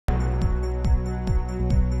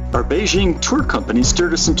Our Beijing tour company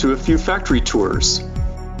steered us into a few factory tours.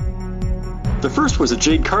 The first was a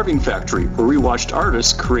jade carving factory where we watched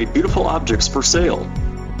artists create beautiful objects for sale.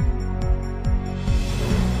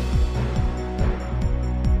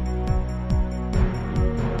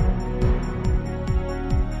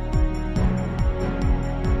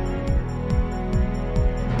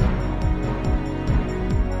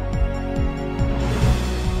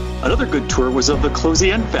 Another good tour was of the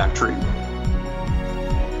Cloisonné factory.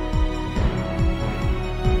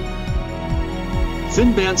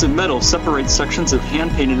 Thin bands of metal separate sections of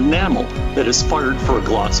hand-painted enamel that is fired for a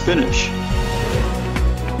gloss finish.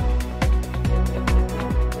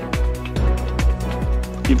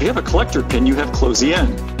 If you have a collector pin, you have Cloisonné.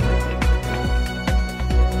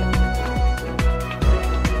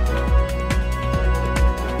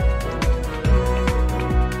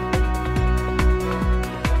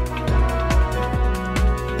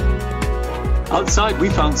 Outside, we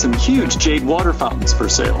found some huge jade water fountains for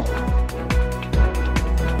sale.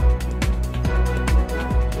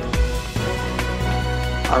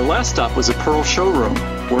 Our last stop was a pearl showroom,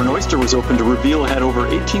 where an oyster was opened to reveal it had over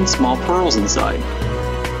 18 small pearls inside.